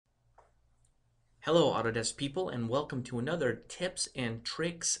Hello Autodesk people, and welcome to another tips and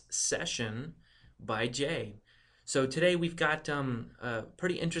tricks session by Jay. So today we've got a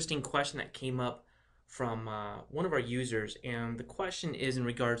pretty interesting question that came up from one of our users, and the question is in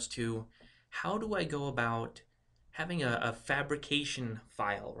regards to how do I go about having a fabrication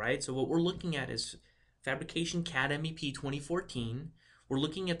file, right? So what we're looking at is Fabrication CADmep 2014. We're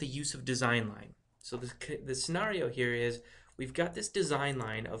looking at the use of design line. So the scenario here is we've got this design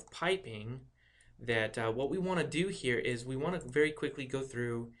line of piping that what we want to do here is we want to very quickly go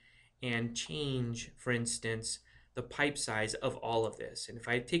through and change, for instance, the pipe size of all of this. And if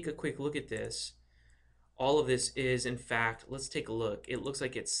I take a quick look at this, all of this is, in fact, let's take a look. It looks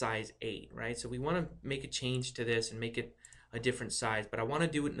like it's size 8, right? So we want to make a change to this and make it a different size, but I want to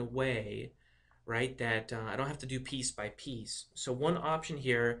do it in a way, right, that I don't have to do piece by piece. So one option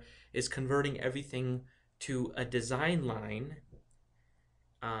here is converting everything to a design line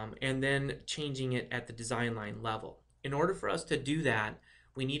and then changing it at the design line level. In order for us to do that,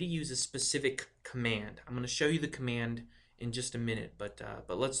 we need to use a specific command. I'm going to show you the command in just a minute, but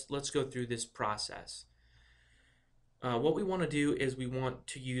let's go through this process. What we want to do is we want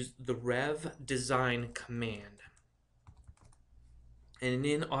to use the Rev Design Command. And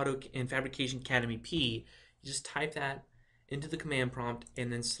in Fabrication CADmep, you just type that into the command prompt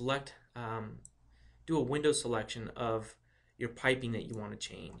and then select, do a window selection of your piping that you want to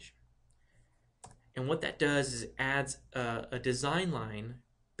change. And what that does is it adds a design line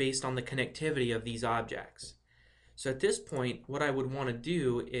based on the connectivity of these objects. So at this point, what I would want to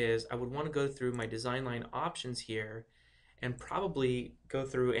do is I would want to go through my design line options here and probably go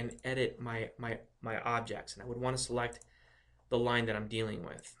through and edit my objects. And I would want to select the line that I'm dealing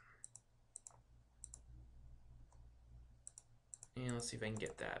with. And let's see if I can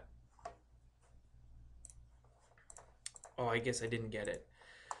get that. Oh, I guess I didn't get it.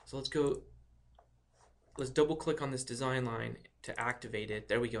 So let's double click on this design line to activate it.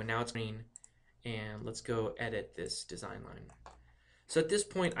 There we go, now it's green. And let's go edit this design line. So at this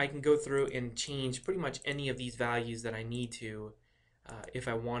point I can go through and change pretty much any of these values that I need to if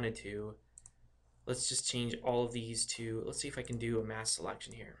I wanted to. Let's just change all of these to, let's see if I can do a mass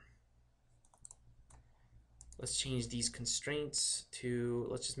selection here. Let's change these constraints to,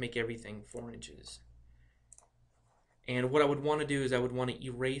 let's just make everything 4 inches. And what I would want to do is I would want to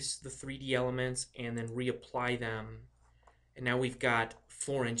erase the 3D elements and then reapply them. And now we've got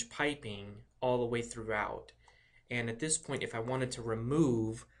 4-inch piping all the way throughout. And at this point, if I wanted to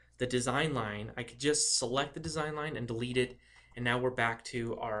remove the design line, I could just select the design line and delete it. And now we're back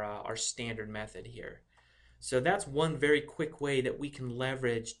to our standard method here. So that's one very quick way that we can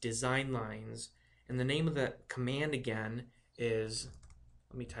leverage design lines. And the name of the command again is,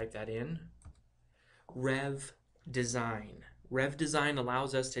 let me type that in, Rev Design. Rev Design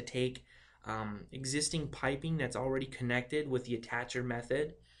allows us to take existing piping that's already connected with the attacher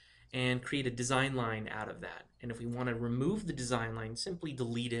method and create a design line out of that. And if we want to remove the design line, simply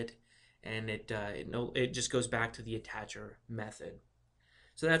delete it, and it just goes back to the attacher method.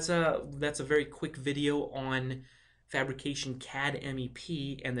 So that's a very quick video on Fabrication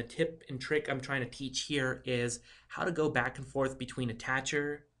CADmep, and the tip and trick I'm trying to teach here is how to go back and forth between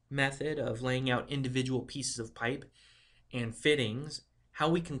attacher method of laying out individual pieces of pipe and fittings, how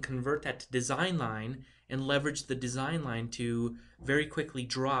we can convert that to design line and leverage the design line to very quickly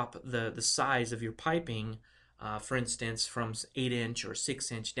drop the size of your piping, for instance, from 8-inch or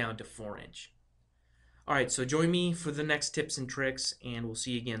 6-inch down to 4-inch. Alright, so join me for the next tips and tricks, and we'll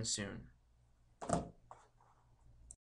see you again soon.